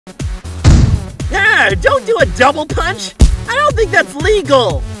Yeah, don't do a double punch. I don't think that's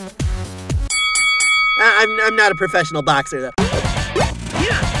legal. I'm not a professional boxer, though.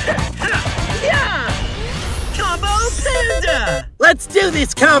 Combo Panda! Let's do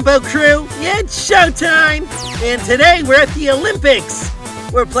this, combo crew. It's showtime. And today we're at the Olympics.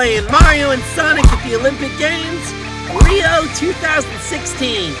 We're playing Mario and Sonic at the Olympic Games, Rio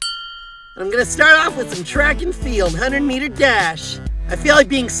 2016. I'm gonna start off with some track and field, 100-meter dash. I feel like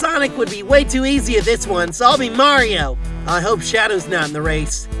being Sonic would be way too easy at this one, so I'll be Mario. I hope Shadow's not in the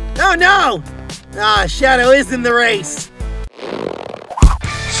race. Oh no! Shadow is in the race.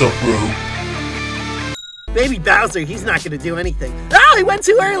 Sup, bro? Baby Bowser, he's not gonna do anything. Oh, he went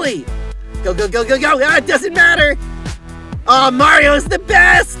too early! Go, go, go, go, go! It doesn't matter! Oh, Mario's the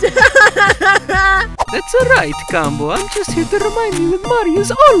best! That's alright, Combo. I'm just here to remind you that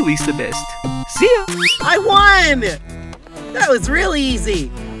Mario's always the best. See ya! I won! That was really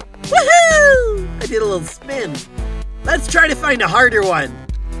easy. Woohoo! I did a little spin. Let's try to find a harder one.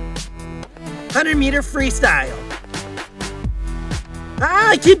 100-meter freestyle.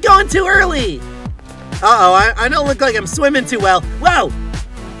 I keep going too early. Uh-oh, I don't look like I'm swimming too well. Whoa!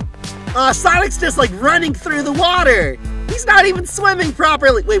 Sonic's just like running through the water. He's not even swimming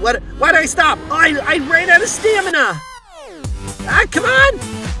properly. Wait, what? Why did I stop? Oh, I ran out of stamina. Come on!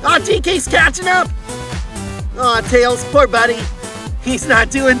 DK's catching up. Tails, poor buddy. He's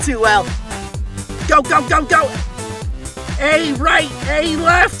not doing too well. Go, go, go, go! A right, A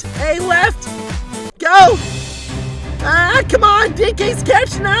left, A left. Go! Come on, DK's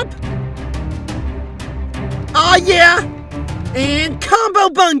catching up. Oh yeah! And combo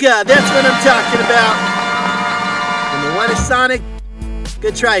bunga! That's what I'm talking about. Number one is Sonic.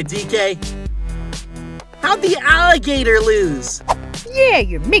 Good try, DK. How'd the alligator lose? Yeah,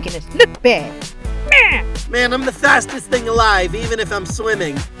 you're making us look bad. Man, I'm the fastest thing alive, even if I'm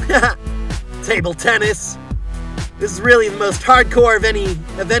swimming. Table tennis. This is really the most hardcore of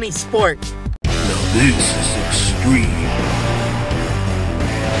any sport. Now this is extreme.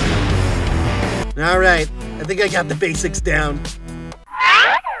 All right, I think I got the basics down.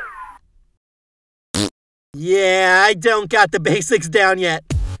 Yeah, I don't got the basics down yet.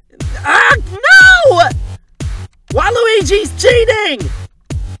 No! Waluigi's cheating!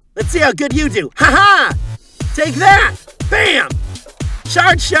 Let's see how good you do. Ha-ha! Take that! Bam!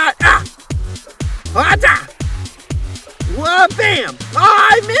 Charge shot! Ah-da! Whoa, bam! Oh,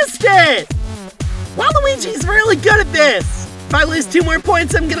 I missed it! Waluigi's really good at this! If I lose 2 more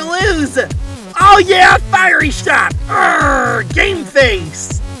points, I'm gonna lose! Oh yeah, fiery shot! Urgh, game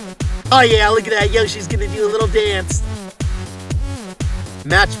face! Oh yeah, look at that, Yoshi's gonna do a little dance.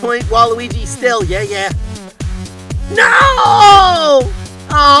 Match point, Waluigi still, yeah. No!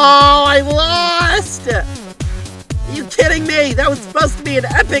 Oh, I lost! Are you kidding me? That was supposed to be an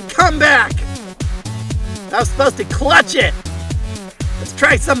epic comeback! I was supposed to clutch it! Let's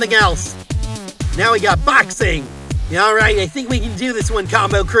try something else. Now we got boxing. Alright, I think we can do this one,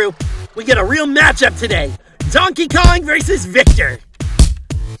 combo crew. We get a real matchup today. Donkey Kong versus Victor.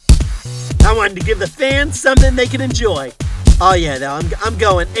 I wanted to give the fans something they can enjoy. Oh yeah, though, I'm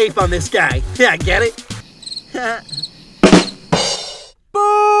going ape on this guy. Yeah, get it?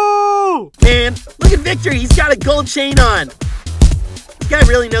 Boo! Man, look at Victor, he's got a gold chain on. This guy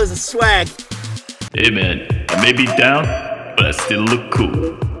really knows his swag. Hey man, I may be down, but I still look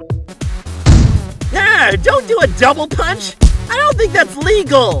cool. Yeah, don't do a double punch. I don't think that's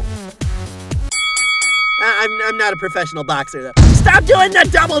legal. I'm not a professional boxer, though. Stop doing the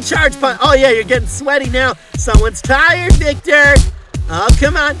double charge punch. Oh, yeah, you're getting sweaty now. Someone's tired, Victor. Oh,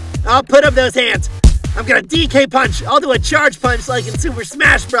 come on. I'll put up those hands. I'm gonna DK punch. I'll do a charge punch like in Super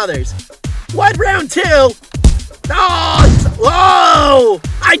Smash Brothers. What, round 2? Oh, whoa!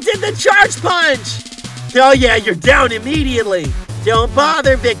 I did the charge punch. Oh, yeah, you're down immediately. Don't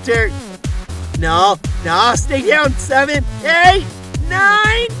bother, Victor. No, stay down. 7, 8,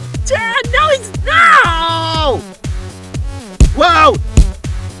 9, 10. No! Whoa!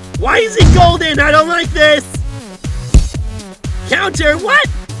 Why is he golden? I don't like this. Counter, what?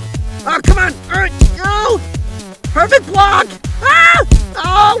 Oh, come on. No! Perfect block.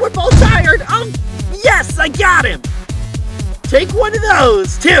 Oh, we're both tired. Yes, I got him. Take one of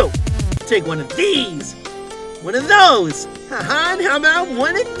those. 2. Take one of these. One of those. Haha, and how about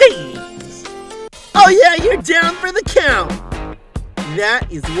one of these? Oh yeah, you're down for the count.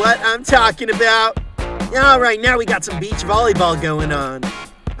 That is what I'm talking about. Alright, now we got some beach volleyball going on.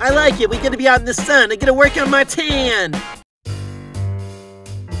 I like it, we get to be out in the sun. I get to work on my tan.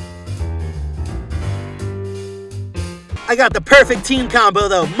 I got the perfect team combo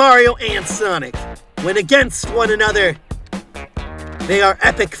though, Mario and Sonic. When against one another, they are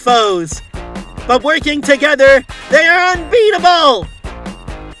epic foes. but working together, they are unbeatable!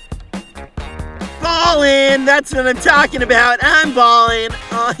 Ballin', that's what I'm talking about. I'm ballin'.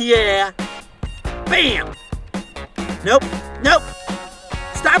 Oh, yeah. Bam! Nope, nope.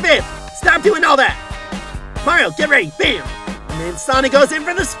 Stop it! Stop doing all that! Mario, get ready. Bam! And then Sonic goes in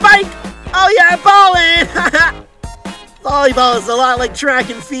for the spike! Oh, yeah, ballin'! Volleyball is a lot like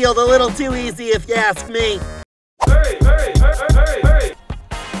track and field, a little too easy if you ask me. Hurry, hurry, hurry, hurry, hurry!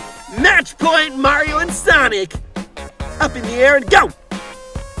 Match point, Mario and Sonic! Up in the air and go!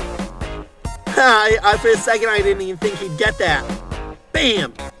 For a second, I didn't even think he'd get that.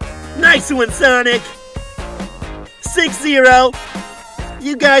 Bam! Nice one, Sonic! 6-0.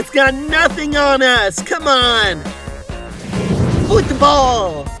 You guys got nothing on us. Come on! With the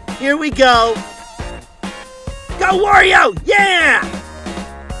ball! Here we go! Go, Wario! Yeah!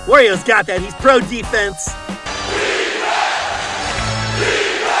 Wario's got that. He's pro defense.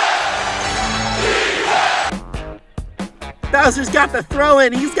 Bowser's got the throw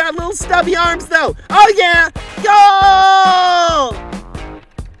in. He's got little stubby arms, though. Oh, yeah! Goal!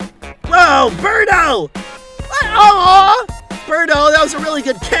 Whoa, Birdo! Oh, Birdo, that was a really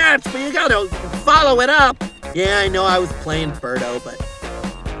good catch, but you gotta follow it up. Yeah, I know I was playing Birdo, but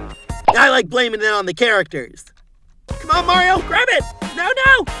I like blaming it on the characters. Come on, Mario, grab it! No,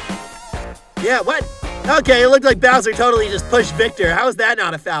 no! Yeah, what? Okay, it looked like Bowser totally just pushed Victor. How is that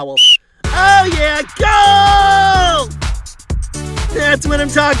not a foul? Oh, yeah, goal! That's what I'm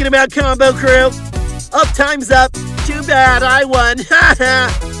talking about, Combo Crew. Oh, time's up. Too bad, I won.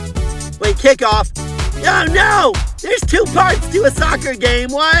 Wait, kickoff. Oh, no! There's 2 parts to a soccer game,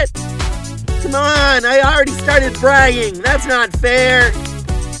 what? Come on, I already started bragging. That's not fair.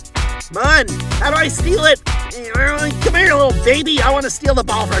 Come on, how do I steal it? Come here, little baby. I want to steal the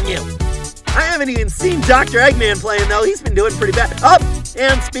ball from you. I haven't even seen Dr. Eggman playing, though. He's been doing pretty bad. Oh,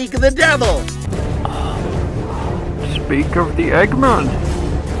 and speak of the devil. Speak of the Eggman,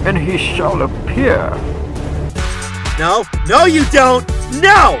 and he shall appear. No, no you don't.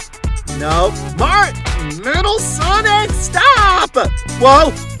 No! No. Metal Sonic, stop!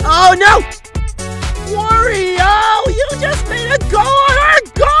 Whoa. Oh, no! Wario, you just made a goal on our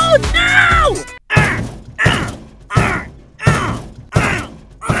goal! No!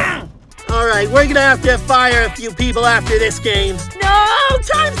 Alright, we're gonna have to fire a few people after this game. No!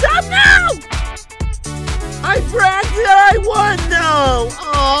 Time's up now! I bragged that I won, though!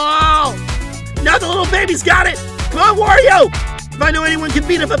 Oh! Now the little baby's got it! Come on, Wario! If I know anyone can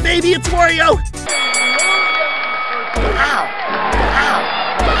beat up a baby, it's Wario! Ow! Ow!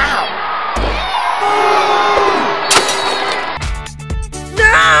 Ow! No!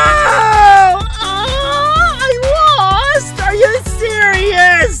 Oh, I lost! Are you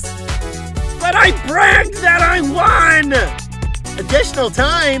serious? But I bragged that I won! Additional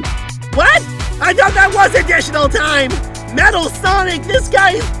time? What? I thought that was additional time! Metal Sonic, this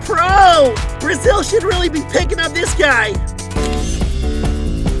guy is pro! Brazil should really be picking up this guy.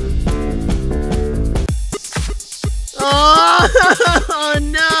 Oh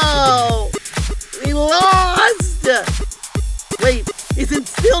no! We lost! Wait, is it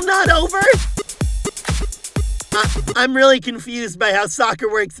still not over? I'm really confused by how soccer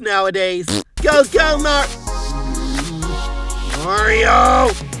works nowadays. Go, go,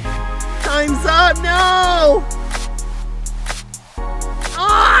 Mario! Time's up, no! Oh,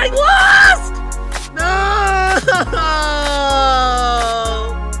 I lost! No!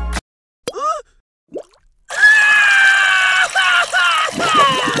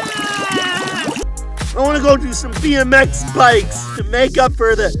 I want to go do some BMX bikes to make up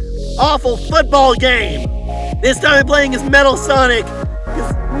for the awful football game. This time I'm playing as Metal Sonic.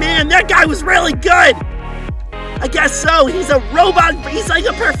 Because, man, that guy was really good. I guess so. He's a robot. He's like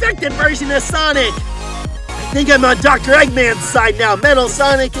a perfected version of Sonic. I think I'm on Dr. Eggman's side now. Metal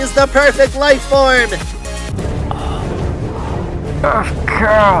Sonic is the perfect life form. Of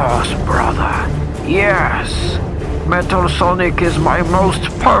course, brother. Yes. Metal Sonic is my most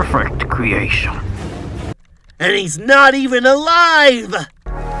perfect creation. And he's not even alive!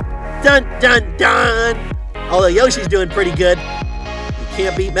 Dun dun dun! Although Yoshi's doing pretty good. You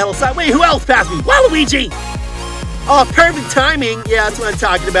can't beat Metal Sonic. Wait, who else passed me? Waluigi! Oh, perfect timing. Yeah, that's what I'm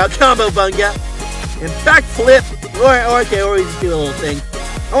talking about. Combo bunga. And backflip. Or we just do a little thing.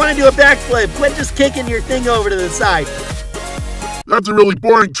 I want to do a backflip. Quit just kicking your thing over to the side. That's a really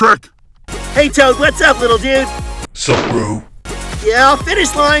boring trick. Hey, Toad, what's up, little dude? Sup, bro? Yeah,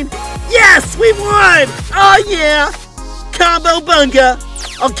 finish line. Yes, we won! Oh, yeah! Combo bunga.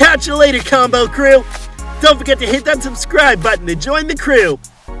 I'll catch you later, Combo Crew. Don't forget to hit that subscribe button to join the crew.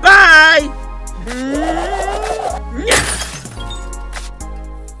 Bye!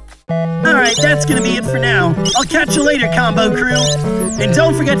 Alright. Alright, that's gonna be it for now. I'll catch you later, Combo Crew. And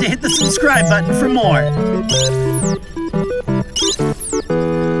don't forget to hit the subscribe button for more.